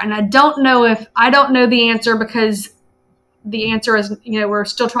answer. And I don't know the answer because the answer is, we're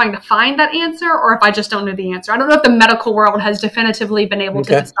still trying to find that answer, or if I just don't know the answer. I don't know if the medical world has definitively been able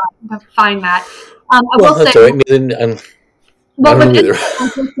to find that. I will say, Well, with either.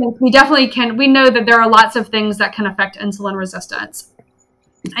 insulin resistance, we definitely can. We know that there are lots of things that can affect insulin resistance.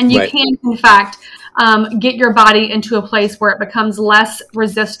 And you Right. can, in fact, get your body into a place where it becomes less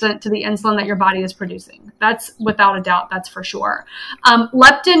resistant to the insulin that your body is producing. That's without a doubt, that's for sure.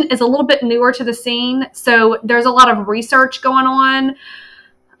 Leptin is a little bit newer to the scene, so there's a lot of research going on.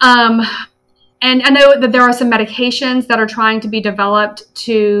 And I know that there are some medications that are trying to be developed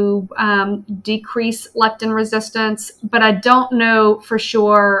to decrease leptin resistance, but I don't know for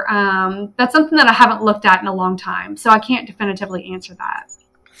sure. That's something that I haven't looked at in a long time, so I can't definitively answer that.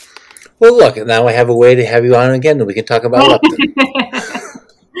 Well, look, now I have a way to have you on again, and we can talk about leptin.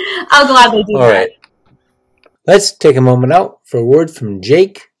 I'll gladly do All that. right. Let's take a moment out for a word from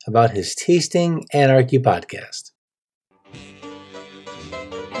Jake about his Tasting Anarchy podcast.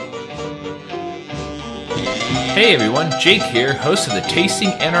 Hey everyone, Jake here, host of the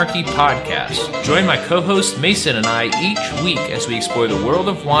Tasting Anarchy podcast. Join my co-host Mason and I each week as we explore the world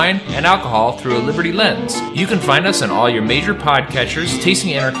of wine and alcohol through a Liberty lens. You can find us on all your major podcatchers,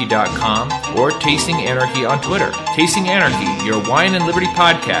 tastinganarchy.com, or Tasting Anarchy on Twitter. Tasting Anarchy, your wine and liberty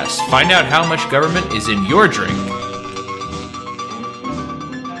podcast. Find out how much government is in your drink.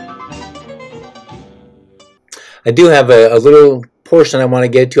 I do have a little portion I want to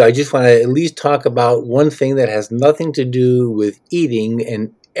get to. I just want to at least talk about one thing that has nothing to do with eating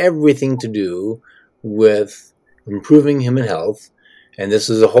and everything to do with improving human health. And this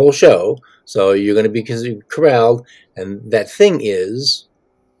is a whole show, so you're going to be corralled. And that thing is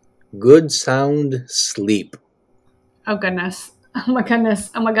good sound sleep. Oh goodness. Oh my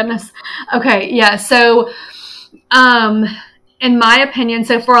goodness. Oh my goodness. Okay. Yeah. So, in my opinion,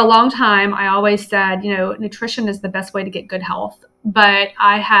 so for a long time, I always said, nutrition is the best way to get good health. But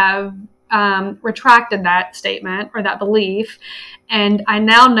I have retracted that statement or that belief. And I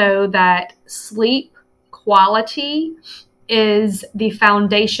now know that sleep quality is the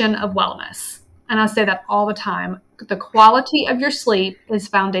foundation of wellness. And I say that all the time. The quality of your sleep is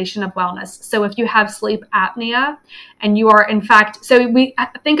foundation of wellness. So if you have sleep apnea and you are in fact, so we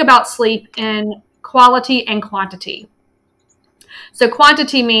think about sleep in quality and quantity. So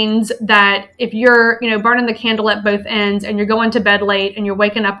quantity means that if you're, burning the candle at both ends and you're going to bed late and you're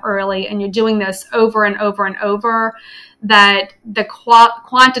waking up early and you're doing this over and over and over, that the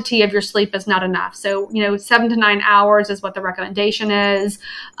quantity of your sleep is not enough. So, 7 to 9 hours is what the recommendation is.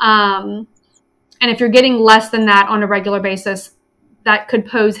 And if you're getting less than that on a regular basis, it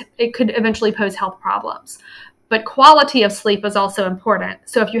could eventually pose health problems. But quality of sleep is also important.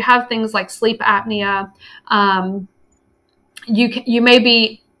 So if you have things like sleep apnea, you may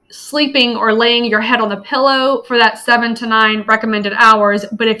be sleeping or laying your head on the pillow for that 7 to 9 recommended hours.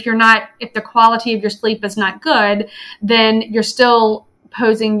 But if the quality of your sleep is not good, then you're still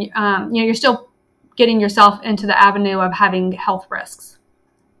posing, you're still getting yourself into the avenue of having health risks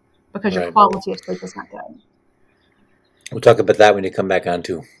because your quality of sleep is not good. We'll talk about that when you come back on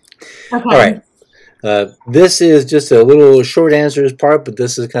too. Okay. All right. This is just a little short answers part, but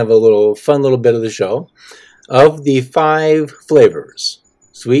this is kind of a little fun little bit of the show. Of the 5 flavors,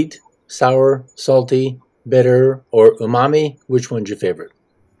 sweet, sour, salty, bitter, or umami, which one's your favorite?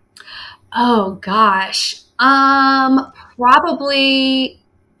 Oh gosh. Probably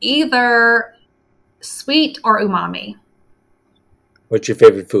either sweet or umami. What's your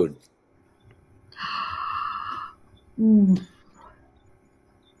favorite food?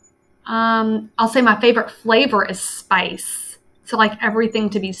 I'll say my favorite flavor is spice. So like everything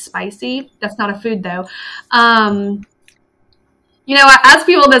to be spicy. That's not a food though. I ask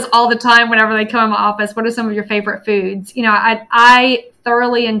people this all the time whenever they come in my office. What are some of your favorite foods? I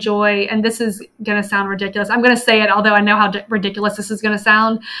thoroughly enjoy, and this is going to sound ridiculous. I'm going to say it, although I know how ridiculous this is going to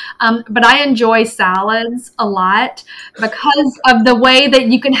sound. But I enjoy salads a lot because of the way that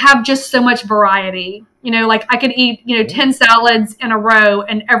you can have just so much variety. Like I could eat, 10 salads in a row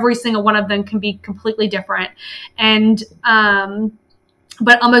and every single one of them can be completely different. And,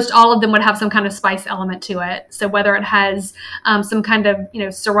 but almost all of them would have some kind of spice element to it. So whether it has some kind of,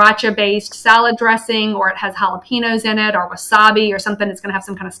 sriracha-based salad dressing, or it has jalapenos in it, or wasabi, or something, it's going to have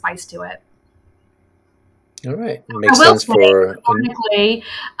some kind of spice to it. All right. It makes sense for... Ironically,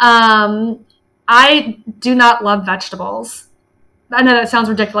 I do not love vegetables. I know that sounds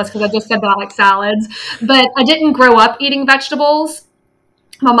ridiculous because I just said that I like salads, but I didn't grow up eating vegetables.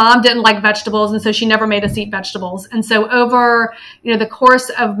 My mom didn't like vegetables, and so she never made us eat vegetables. And so over, the course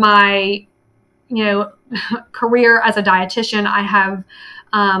of my, career as a dietitian, I have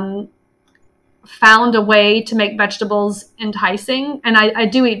found a way to make vegetables enticing. And I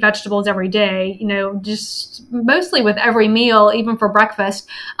do eat vegetables every day, just mostly with every meal, even for breakfast,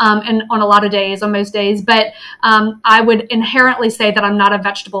 and on a lot of days, on most days. But I would inherently say that I'm not a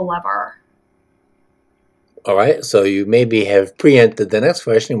vegetable lover. All right, so you maybe have preempted the next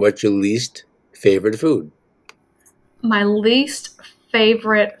question. What's your least favorite food? My least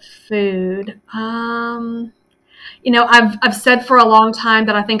favorite food. I've said for a long time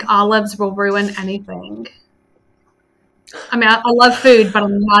that I think olives will ruin anything. I mean, I love food, but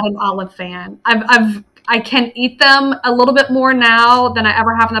I'm not an olive fan. I can eat them a little bit more now than I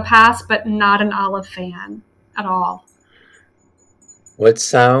ever have in the past, but not an olive fan at all. What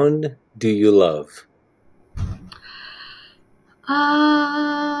sound do you love?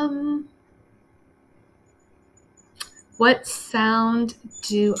 What sound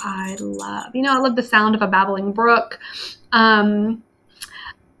do I love? I love the sound of a babbling brook. I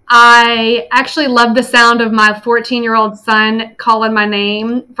actually love the sound of my 14-year-old son calling my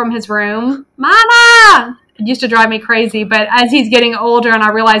name from his room. Mama! It used to drive me crazy, but as he's getting older and I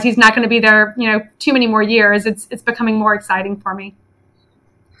realize he's not going to be there, too many more years, it's becoming more exciting for me.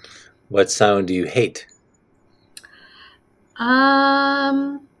 What sound do you hate?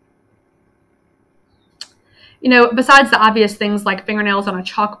 Besides the obvious things like fingernails on a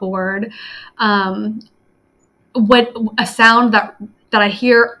chalkboard, what a sound that I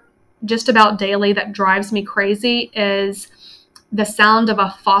hear just about daily that drives me crazy is the sound of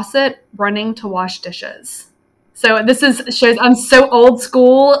a faucet running to wash dishes. So this shows I'm so old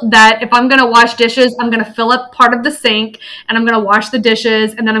school that if I'm going to wash dishes, I'm going to fill up part of the sink and I'm going to wash the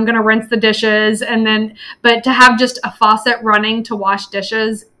dishes and then I'm going to rinse the dishes. But to have just a faucet running to wash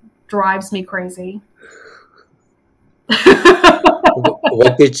dishes drives me crazy.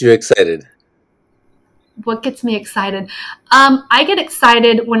 What gets you excited? What gets me excited? I get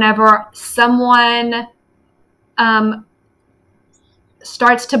excited whenever someone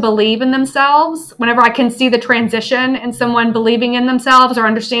starts to believe in themselves, whenever I can see the transition in someone believing in themselves or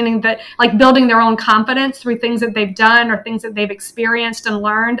understanding that, like building their own confidence through things that they've done or things that they've experienced and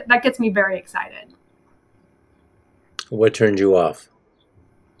learned. That gets me very excited. What turned you off?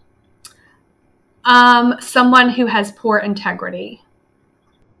 Someone who has poor integrity.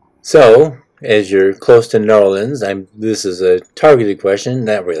 So, as you're close to New Orleans, this is a targeted question.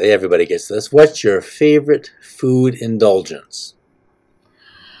 Not really. Everybody gets this. What's your favorite food indulgence?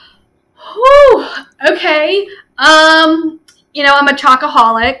 Whew, okay. I'm a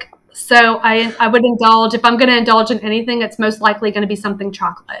chocoholic, so I would indulge. If I'm going to indulge in anything, it's most likely going to be something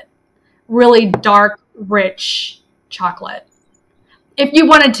chocolate. Really dark, rich chocolate. If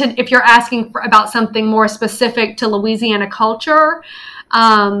you're asking about something more specific to Louisiana culture,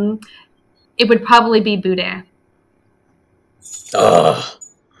 it would probably be boudin. Oh,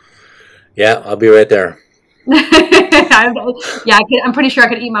 yeah, I'll be right there. I'm pretty sure I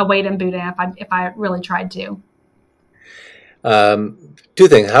could eat my weight in boudin if I really tried to. Two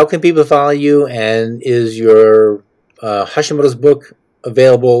things. How can people follow you? And is your Hashimoto's book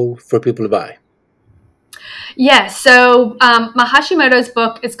available for people to buy? Yes. So my Hashimoto's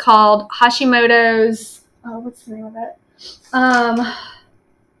book is called Hashimoto's. Oh, what's the name of it?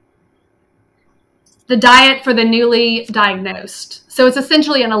 The Diet for the Newly Diagnosed. So it's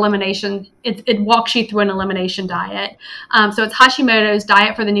essentially an elimination. It walks you through an elimination diet. So it's Hashimoto's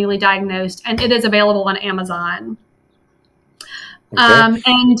Diet for the Newly Diagnosed, and it is available on Amazon. Okay.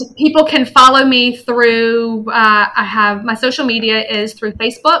 And people can follow me through, I have my social media is through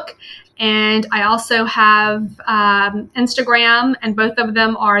Facebook, and I also have Instagram, and both of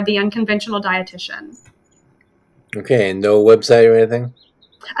them are The Unconventional Dietitian. Okay, and no website or anything?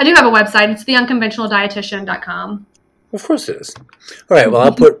 I do have a website. It's theunconventionaldietitian.com. Of course it is. All right.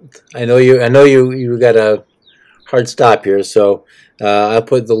 Well, I know you got a hard stop here, so I'll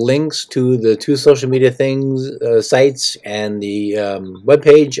put the links to the two social media sites and the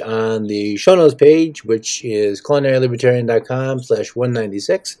webpage on the show notes page, which is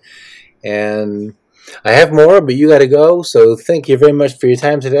culinarylibertarian.com/196. And I have more, but you got to go. So thank you very much for your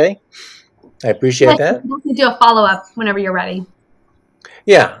time today. I appreciate that. We'll do a follow-up whenever you're ready.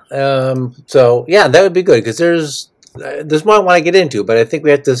 Yeah. So yeah, that would be good because there's more I want to get into, but I think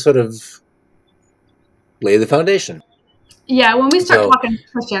we have to sort of lay the foundation. Yeah, when we start talking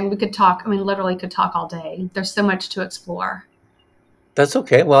nutrition, we could talk. I mean, literally could talk all day. There's so much to explore. That's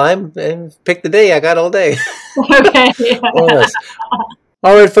okay. Well, I picked the day. I got all day. Okay.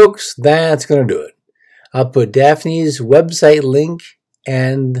 All right, folks, that's going to do it. I'll put Daphne's website link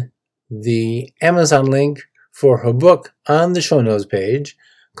and the Amazon link for her book on the show notes page,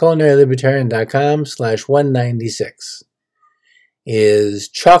 culinarylibertarian.com/196. Is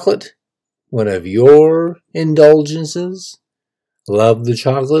chocolate one of your indulgences? Love the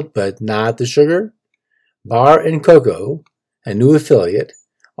chocolate but not the sugar? Bar & Cocoa, a new affiliate,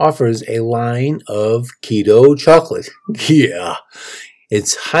 offers a line of keto chocolate. Yeah.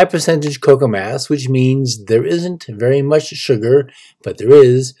 It's high percentage cocoa mass, which means there isn't very much sugar, but there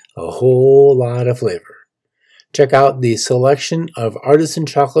is a whole lot of flavor. Check out the selection of artisan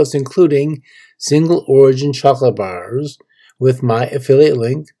chocolates, including single origin chocolate bars, with my affiliate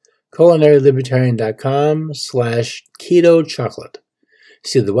link, culinarylibertarian.com/keto chocolate.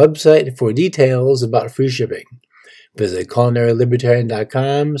 See the website for details about free shipping. Visit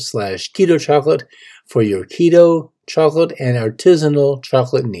culinarylibertarian.com/keto chocolate for your keto, chocolate, and artisanal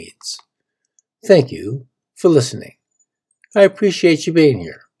chocolate needs. Thank you for listening. I appreciate you being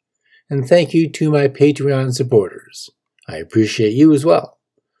here. And thank you to my Patreon supporters. I appreciate you as well.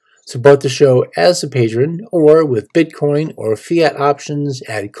 Support the show as a patron or with Bitcoin or fiat options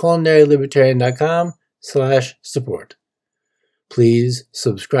at culinarylibertarian.com/support. Please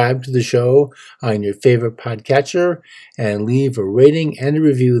subscribe to the show on your favorite podcatcher and leave a rating and a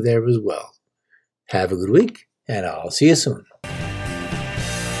review there as well. Have a good week, and I'll see you soon.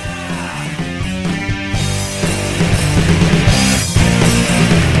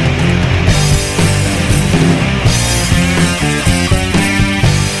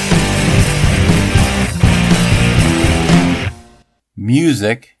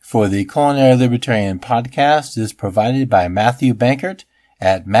 Music for the Culinary Libertarian podcast is provided by Matthew Bankert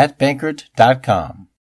at mattbankert.com.